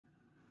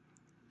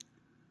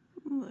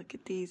Look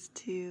at these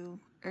two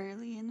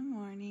early in the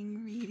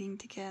morning reading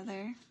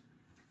together.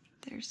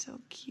 They're so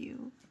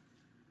cute.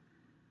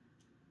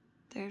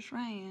 There's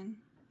Ryan.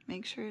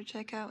 Make sure to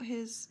check out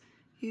his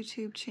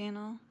YouTube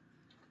channel.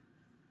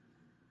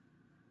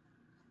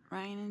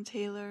 Ryan and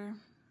Taylor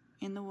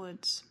in the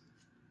woods.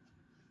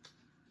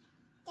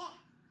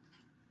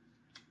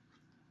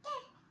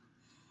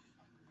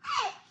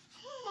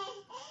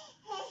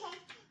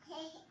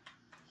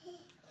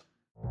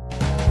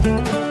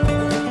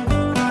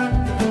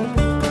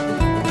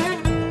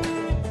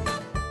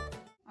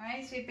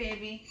 Alright, sweet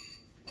baby.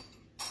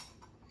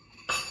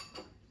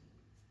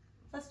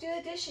 Let's do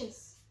the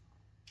dishes.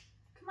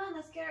 Come on,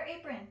 let's get our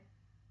apron.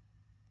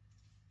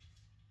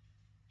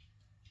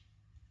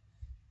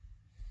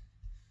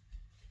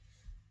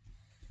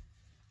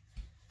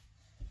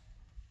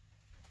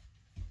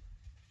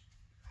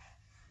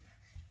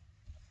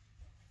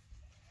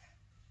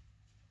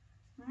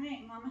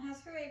 Alright, Mama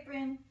has her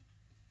apron.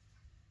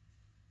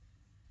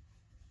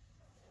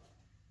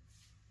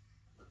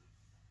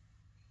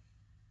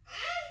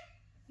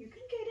 You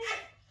can get it.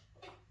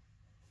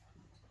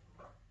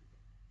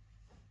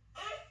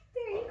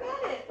 There, you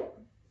got it.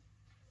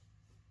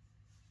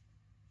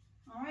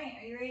 Alright,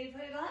 are you ready to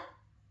put it on?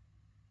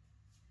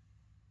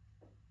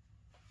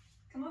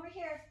 Come over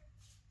here.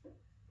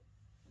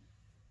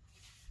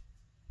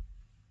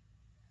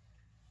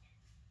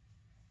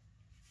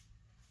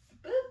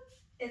 Boop.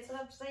 It's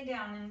upside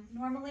down, and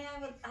normally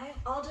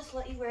I'll just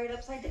let you wear it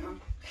upside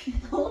down.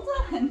 Hold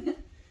on.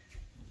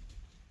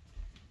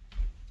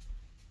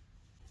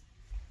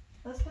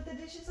 Let's put the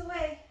dishes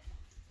away.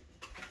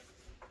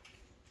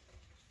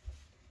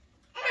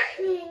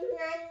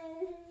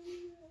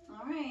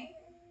 All right.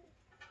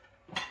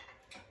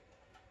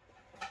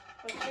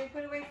 What should we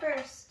put away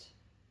first?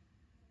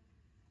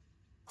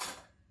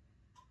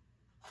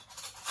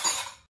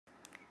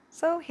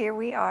 So here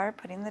we are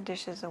putting the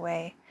dishes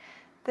away.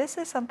 This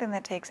is something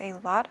that takes a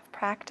lot of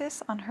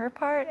practice on her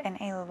part and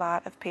a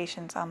lot of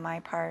patience on my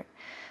part.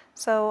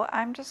 So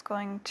I'm just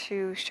going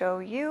to show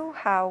you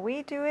how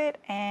we do it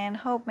and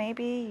hope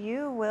maybe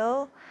you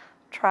will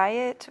try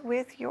it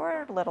with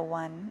your little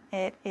one.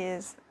 It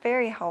is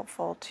very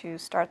helpful to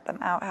start them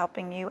out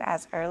helping you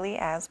as early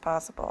as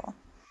possible.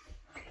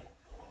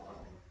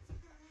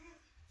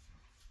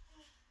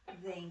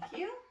 Thank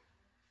you.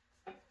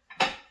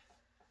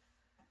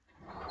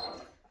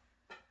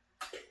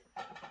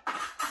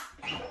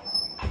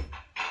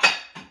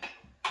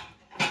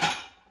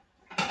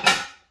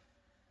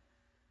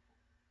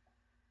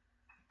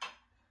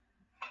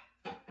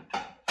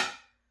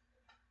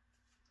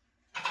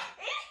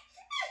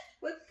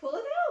 Pull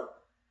it out.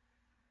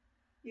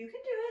 You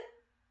can do it.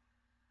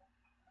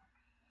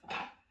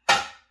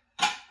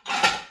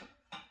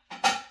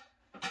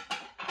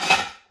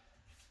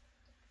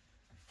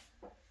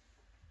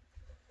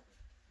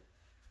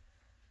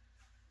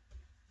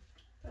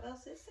 What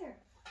else is there?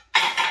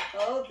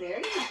 Oh, there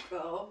you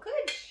go.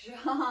 Good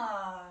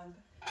job.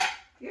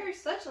 You're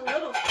such a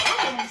little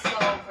problem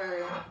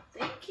solver.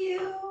 Thank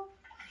you.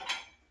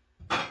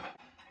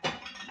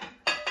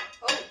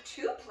 Oh,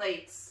 2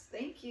 plates.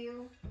 Thank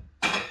you.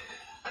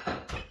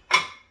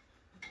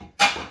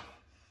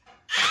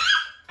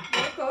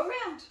 Go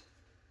around.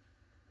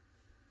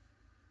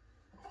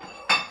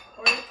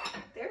 Or,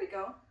 there we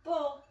go.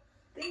 Bowl.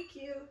 Thank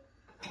you.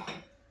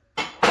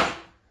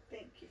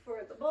 Thank you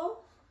for the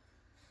bowl.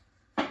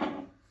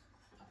 Thank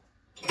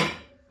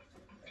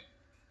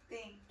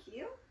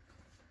you.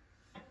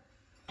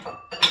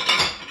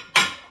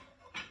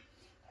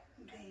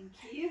 Thank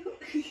you.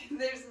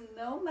 There's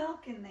no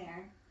milk in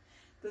there.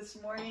 This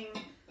morning,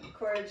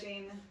 Cora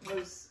Jane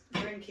was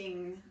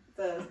drinking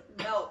the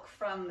milk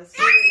from the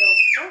cereal.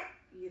 Oh,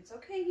 it's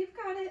okay, you've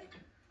got it.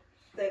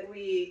 That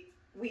we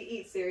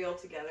eat cereal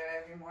together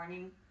every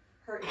morning.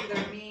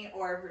 Either me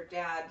or her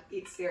dad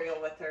eats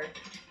cereal with her,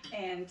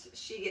 and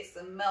she gets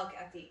the milk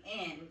at the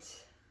end.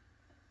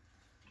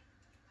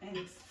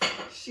 And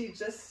she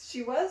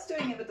was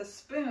doing it with a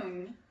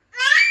spoon,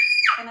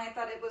 and I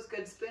thought it was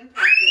good spoon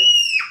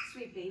practice.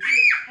 Sweet baby,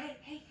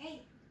 hey,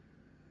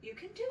 you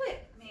can do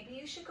it. Maybe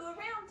you should go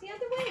around the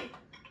other way.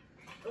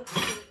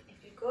 Oopsie.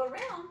 If you go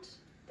around,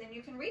 then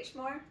you can reach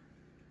more.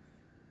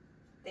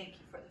 Thank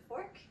you for the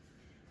fork.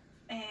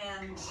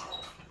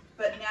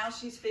 But now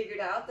she's figured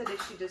out that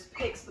if she just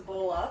picks the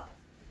bowl up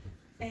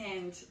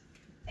and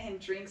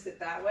drinks it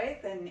that way,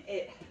 then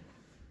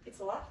it's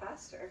a lot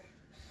faster.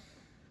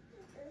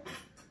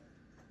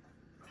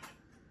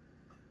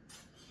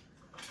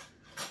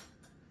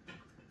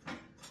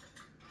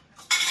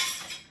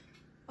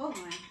 Oh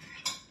my.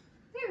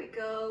 There we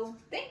go.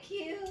 Thank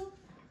you.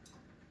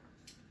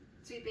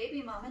 Sweet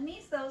baby, Mama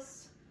needs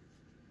those.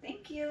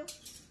 Thank you.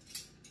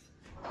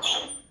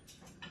 Hey,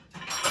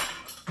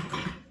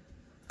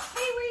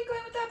 where are you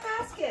going with that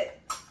basket?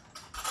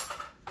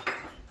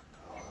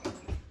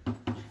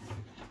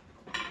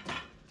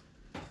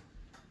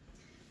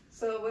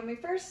 So when we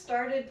first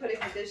started putting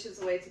the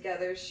dishes away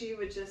together, she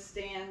would just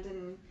stand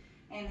and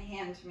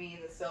hand me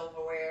the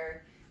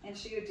silverware. And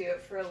she would do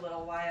it for a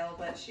little while,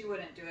 but she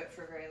wouldn't do it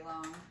for very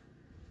long.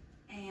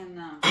 And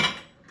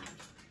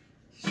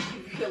she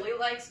really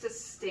likes to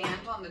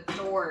stand on the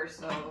door,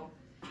 so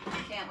I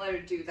can't let her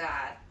do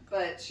that.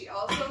 But she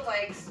also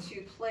likes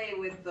to play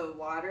with the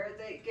water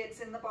that gets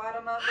in the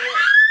bottom of it.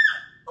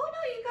 Oh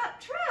no, you got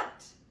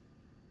trapped.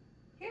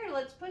 Here,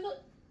 let's put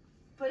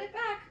it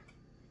back.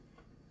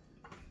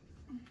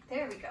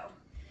 There we go.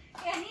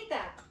 Yeah, I need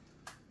that.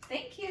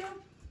 Thank you.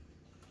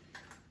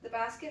 The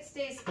basket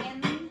stays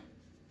in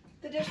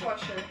the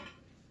dishwasher.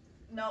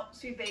 No,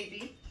 sweet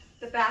baby.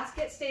 The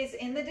basket stays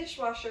in the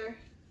dishwasher.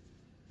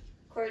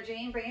 Cora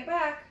Jane, bring it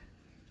back.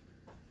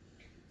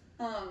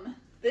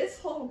 This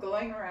whole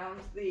going around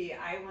the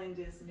island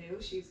is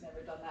new. She's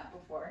never done that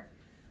before.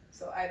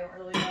 So I don't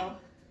really know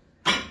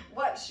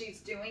what she's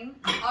doing.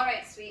 All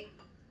right, sweet.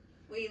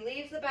 We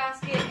leave the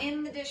basket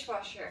in the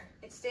dishwasher.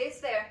 It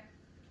stays there.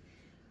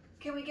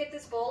 Can we get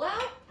this bowl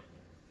out?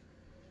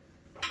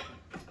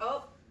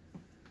 Oh,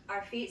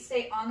 our feet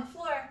stay on the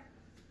floor.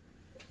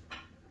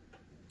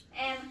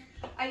 And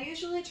I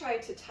usually try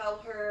to tell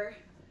her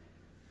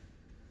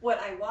what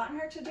I want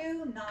her to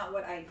do, not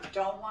what I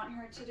don't want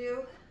her to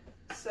do.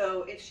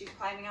 So if she's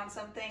climbing on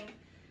something,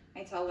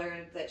 I tell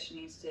her that she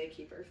needs to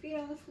keep her feet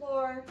on the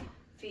floor.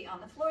 Feet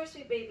on the floor,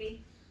 sweet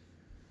baby.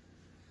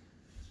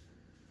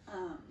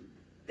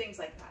 Things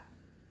like that.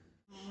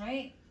 All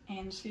right,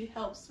 and she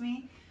helps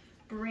me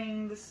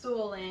bring the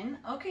stool in.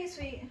 Okay,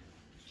 sweet.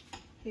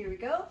 Here we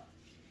go.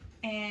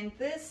 And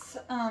this,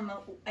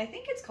 I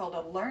think it's called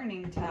a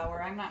learning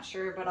tower. I'm not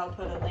sure, but I'll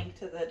put a link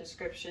to the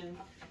description.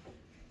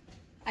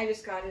 I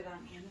just got it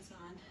on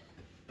Amazon.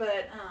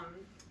 But,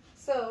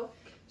 so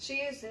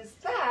she uses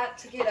that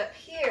to get up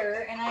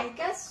here, and I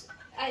guess,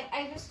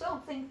 I just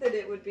don't think that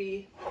it would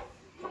be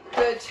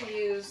good to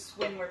use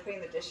when we're putting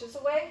the dishes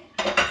away,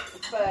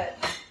 but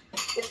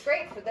it's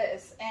great for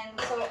this. And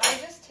so I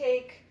just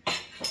take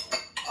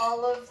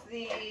all of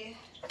the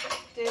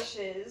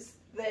dishes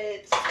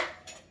that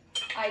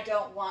I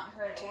don't want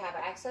her to have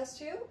access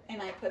to,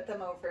 and I put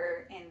them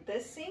over in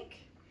this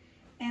sink.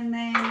 And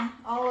then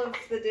all of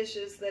the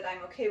dishes that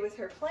I'm okay with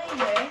her playing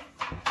with,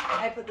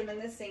 I put them in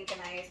this sink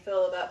and I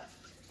fill it up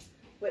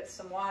with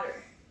some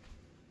water.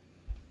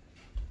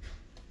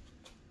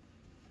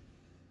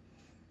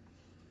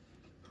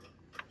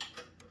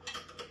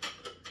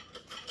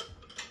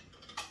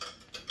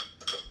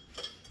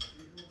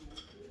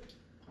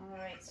 All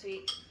right,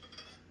 sweet.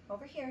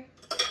 Over here.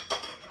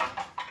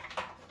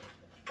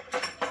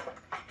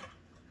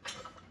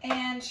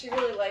 And she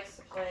really likes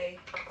to play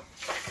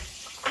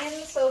in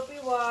the soapy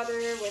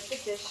water with the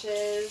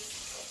dishes.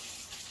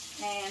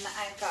 And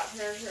I've got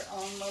her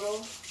own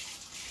little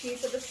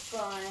piece of a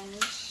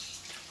sponge.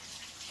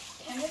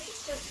 And this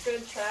is just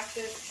good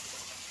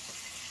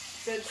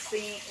practice, good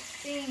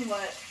seeing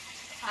what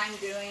I'm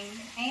doing.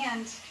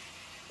 And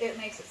it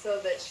makes it so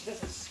that she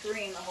doesn't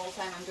scream the whole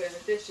time I'm doing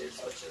the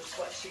dishes, which is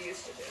what she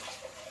used to do.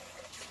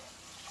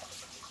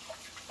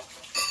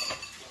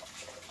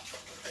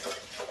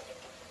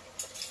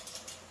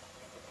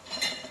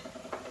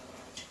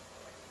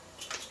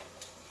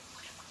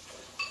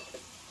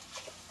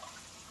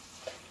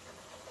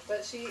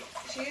 But she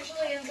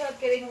usually ends up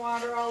getting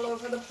water all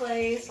over the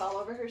place, all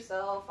over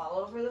herself, all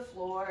over the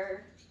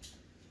floor.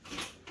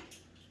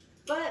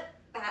 But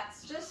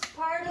that's just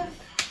part of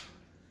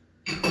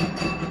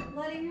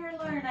letting her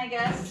learn, I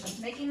guess,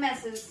 making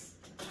messes.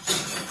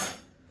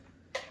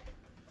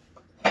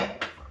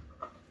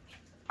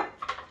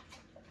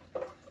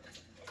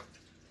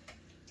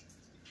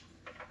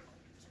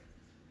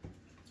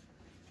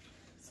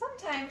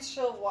 Sometimes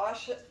she'll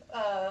wash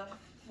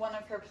one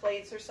of her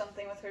plates or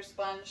something with her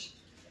sponge.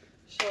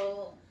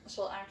 She'll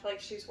act like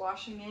she's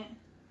washing it.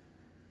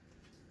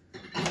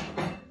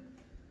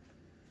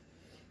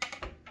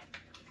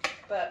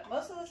 But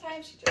most of the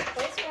time she just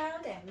plays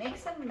around and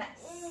makes a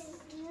mess.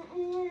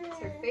 It's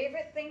her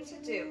favorite thing to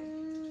do.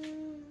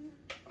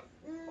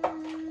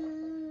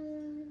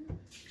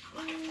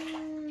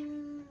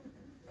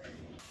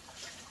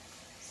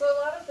 So a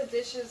lot of the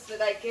dishes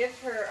that I give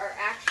her are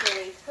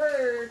actually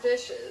her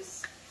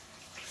dishes.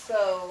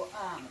 So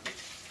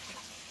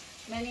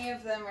many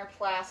of them are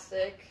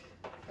plastic.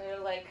 They're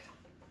like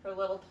her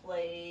little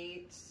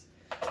plates.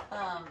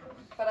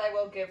 But I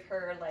will give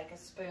her like a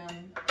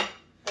spoon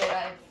that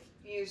I've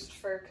used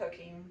for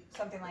cooking,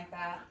 something like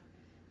that.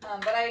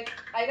 But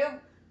I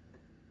don't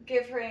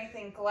give her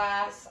anything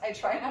glass. I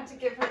try not to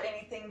give her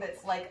anything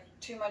that's like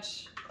too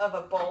much of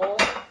a bowl.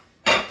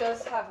 It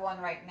does have one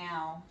right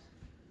now,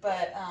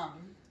 but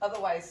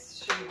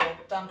otherwise she will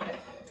dump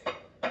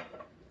it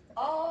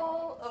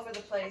all over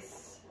the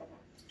place.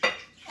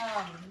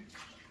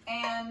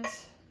 And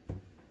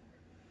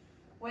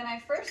when I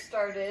first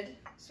started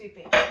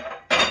sweeping,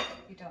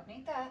 you don't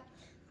need that.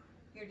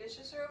 Your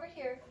dishes are over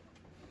here.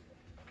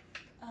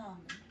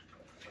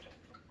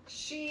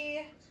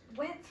 She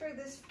went through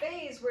this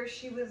phase where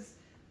she was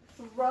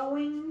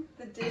throwing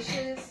the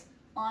dishes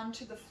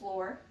onto the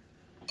floor.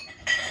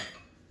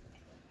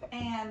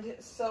 And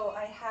so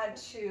I had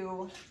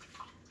to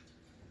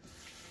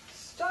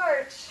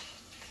start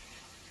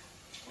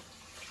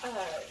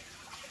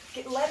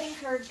letting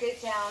her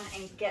get down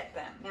and get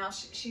them. Now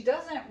she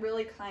doesn't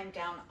really climb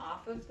down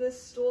off of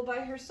this stool by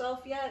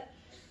herself yet.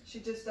 She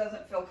just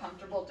doesn't feel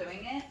comfortable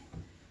doing it.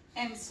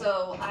 And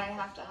so I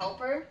have to help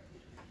her.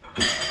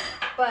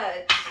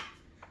 But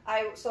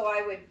I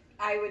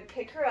would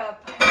pick her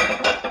up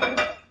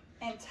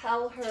and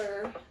tell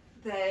her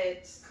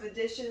that the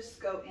dishes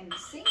go in the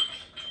sink,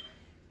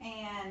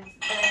 and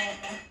then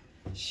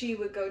she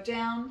would go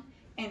down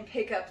and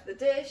pick up the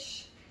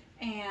dish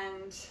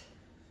and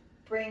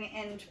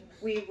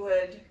we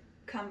would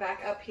come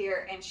back up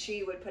here and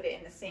she would put it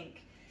in the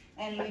sink.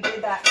 And we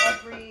did that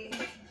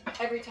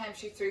every time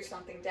she threw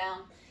something down.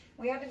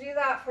 We had to do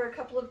that for a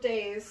couple of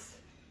days,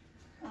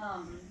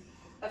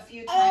 a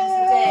few times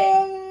a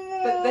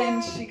day, but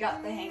then she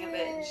got the hang of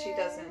it and she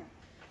doesn't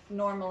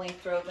normally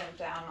throw them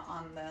down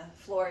on the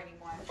floor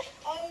anymore.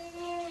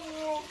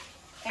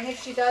 And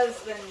if she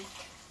does, then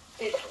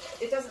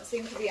it doesn't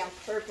seem to be on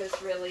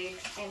purpose really,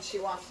 and she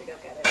wants to go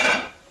get it.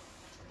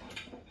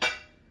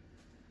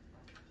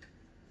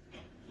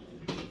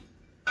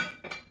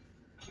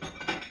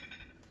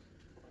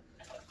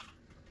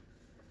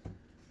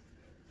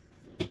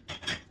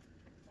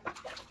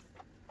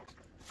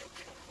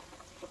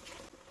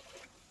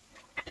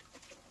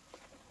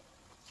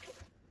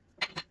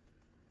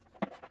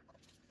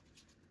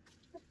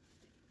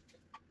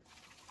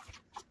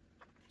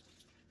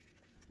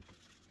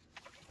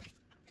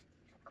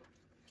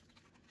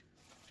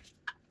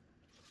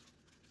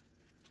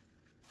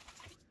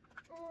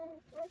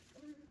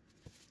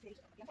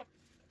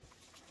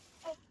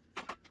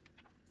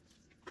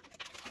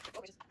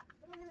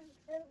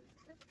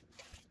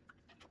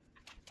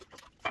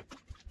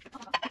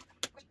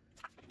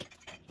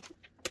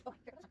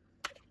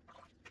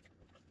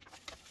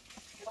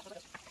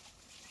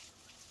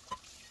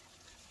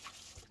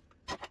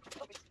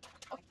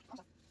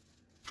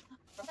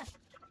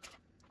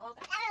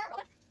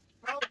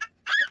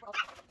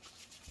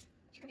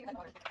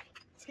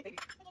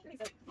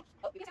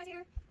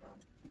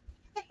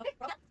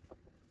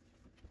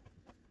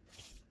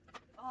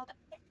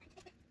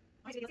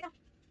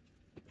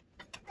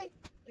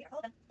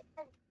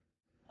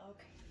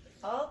 Okay,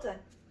 all done.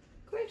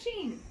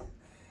 Jean,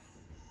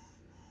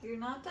 you're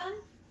not done?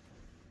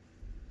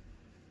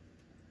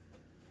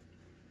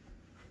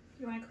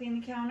 You want to clean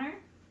the counter?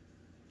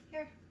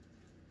 Here.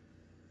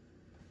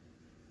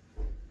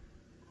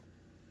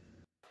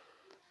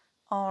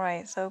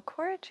 Alright, so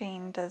Cora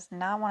Jean does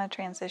not want to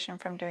transition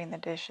from doing the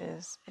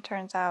dishes. It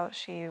turns out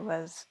she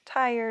was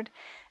tired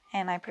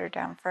and I put her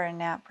down for a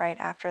nap right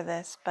after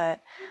this,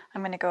 but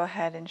I'm going to go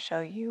ahead and show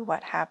you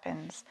what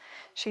happens.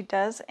 She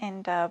does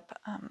end up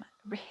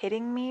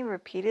hitting me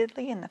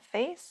repeatedly in the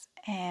face,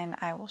 and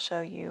I will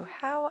show you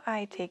how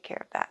I take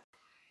care of that.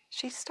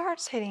 She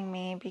starts hitting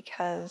me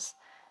because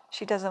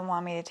she doesn't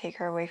want me to take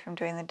her away from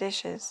doing the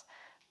dishes,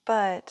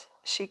 but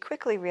she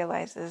quickly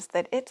realizes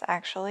that it's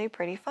actually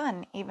pretty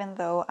fun, even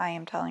though I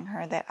am telling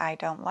her that I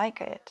don't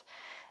like it.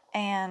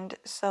 And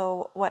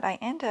so what I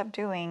end up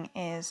doing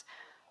is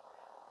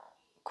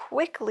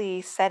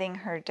quickly setting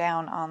her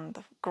down on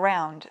the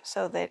ground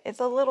so that it's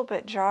a little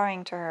bit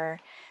jarring to her,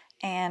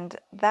 and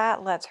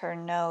that lets her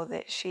know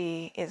that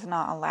she is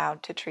not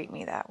allowed to treat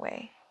me that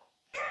way.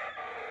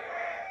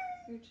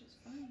 You're just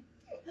fine.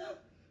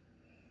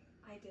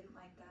 I didn't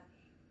like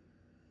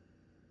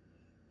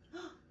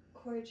that.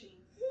 Cora Jean.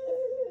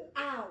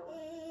 Ow.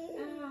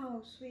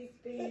 Ow, sweet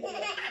baby. I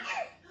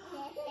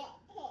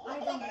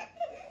don't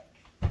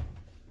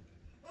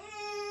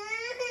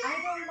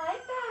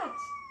like that.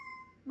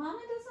 Mama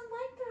doesn't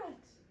like that.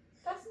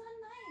 That's not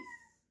nice.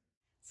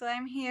 So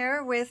I'm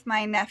here with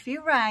my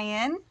nephew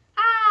Ryan.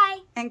 Hi.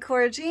 And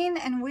Cora Jean,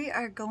 and we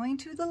are going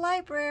to the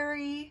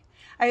library.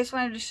 I just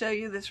wanted to show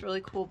you this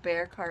really cool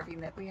bear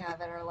carving that we have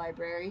at our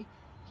library.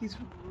 He's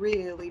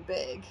really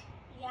big.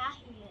 Yeah,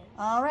 he is.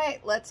 All right,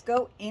 let's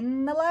go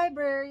in the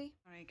library.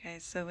 All right,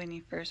 guys, so when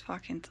you first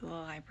walk into the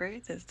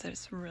library, there's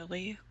this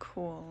really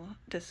cool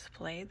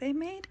display they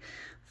made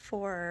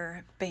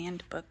for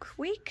Banned Book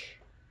Week.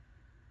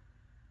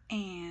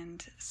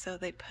 And so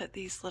they put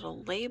these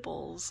little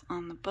labels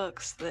on the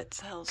books that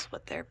tells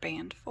what they're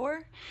banned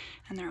for,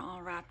 and they're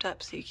all wrapped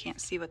up so you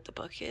can't see what the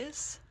book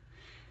is.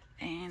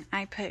 And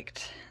I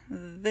picked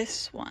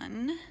this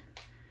one,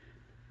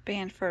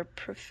 banned for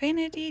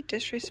profanity,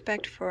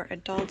 disrespect for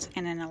adults,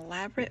 and an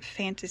elaborate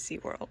fantasy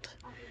world.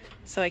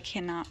 So I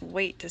cannot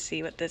wait to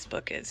see what this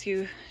book is.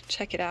 You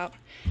check it out.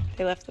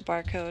 They left the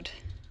barcode,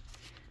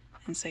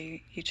 and so you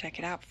check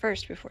it out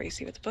first before you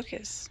see what the book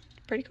is.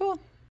 Pretty cool.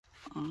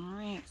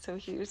 Alright, so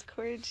here's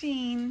Cora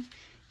Jean.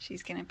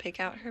 She's gonna pick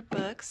out her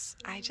books.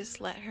 I just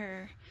let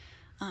her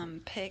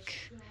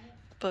pick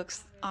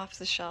books off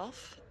the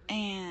shelf,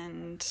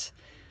 and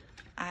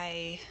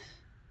I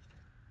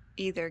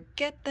either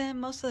get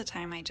them, most of the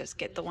time I just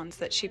get the ones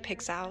that she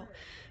picks out,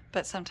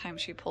 but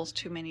sometimes she pulls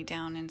too many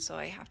down and so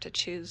I have to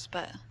choose,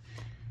 but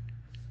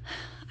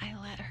I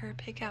let her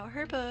pick out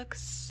her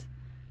books.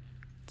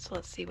 So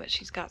let's see what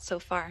she's got so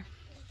far.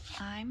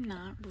 I'm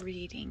not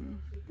reading.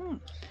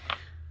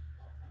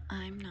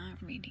 I'm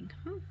not reading.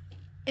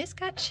 It's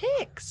got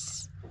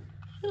chicks.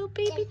 Little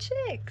baby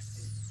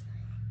chicks.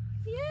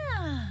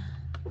 Yeah.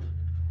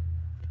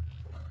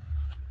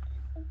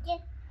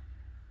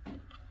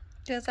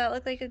 Does that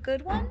look like a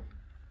good one?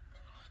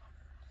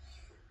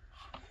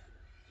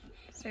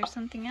 Is there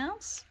something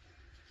else?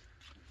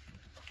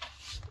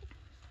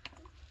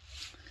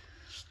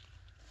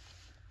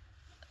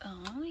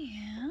 Oh,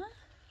 yeah.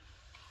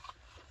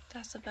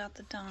 That's about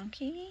the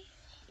donkey.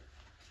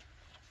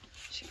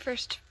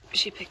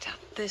 She picked out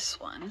this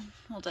one.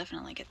 We'll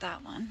definitely get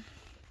that one.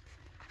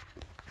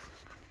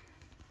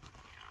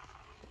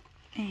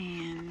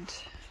 And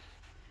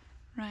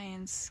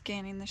Ryan's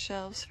scanning the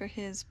shelves for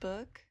his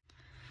book.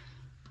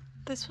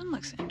 This one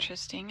looks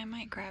interesting. I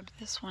might grab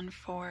this one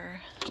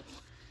for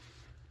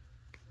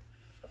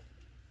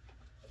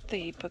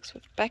the Books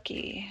with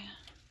Becky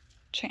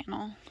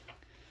channel.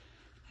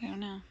 I don't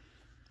know.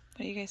 What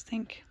do you guys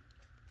think?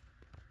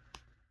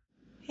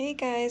 Hey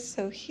guys,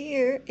 so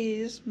here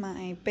is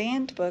my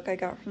band book I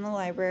got from the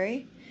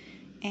library,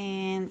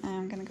 and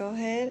I'm gonna go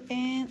ahead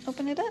and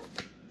open it up.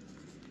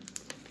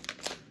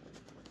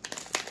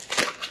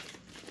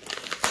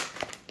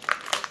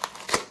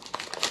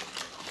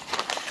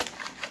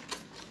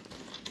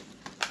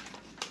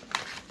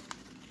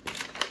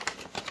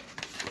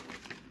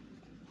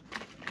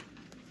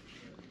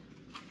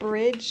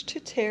 Bridge to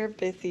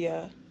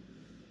Terabithia.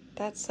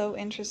 That's so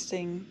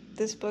interesting.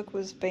 This book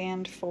was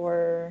banned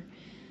for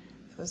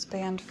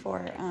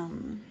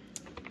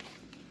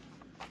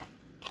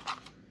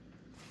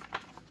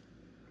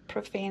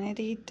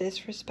profanity,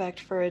 disrespect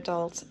for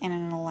adults, and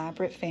an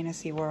elaborate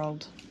fantasy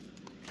world.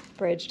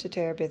 Bridge to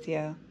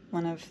Terabithia,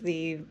 one of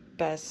the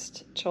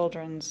best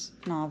children's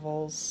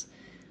novels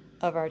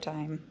of our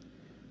time.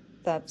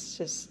 That's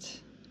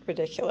just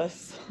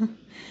ridiculous.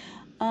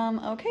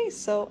 Okay,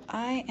 so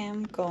I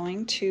am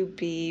going to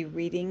be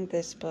reading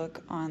this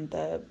book on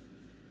the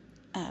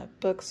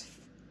Books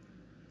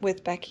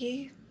with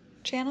Becky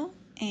channel,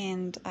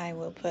 and I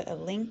will put a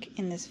link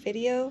in this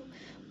video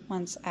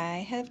once I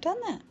have done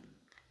that.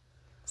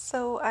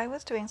 So I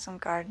was doing some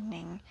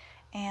gardening,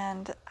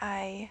 and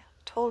I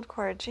told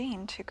Cora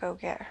Jean to go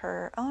get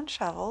her own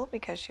shovel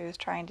because she was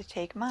trying to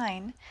take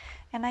mine,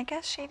 and I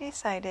guess she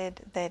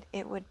decided that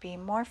it would be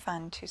more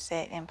fun to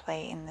sit and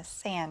play in the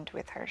sand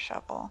with her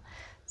shovel.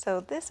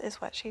 So this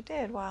is what she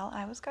did while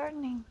I was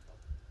gardening.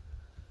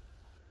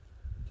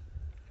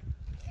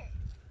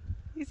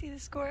 You see the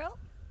squirrel?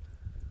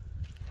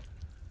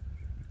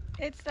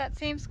 It's that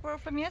same squirrel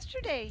from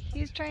yesterday. He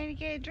was trying to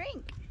get a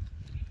drink.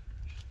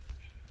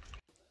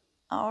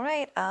 All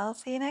right, I'll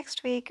see you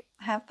next week.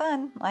 Have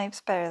fun.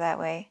 Life's better that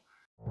way.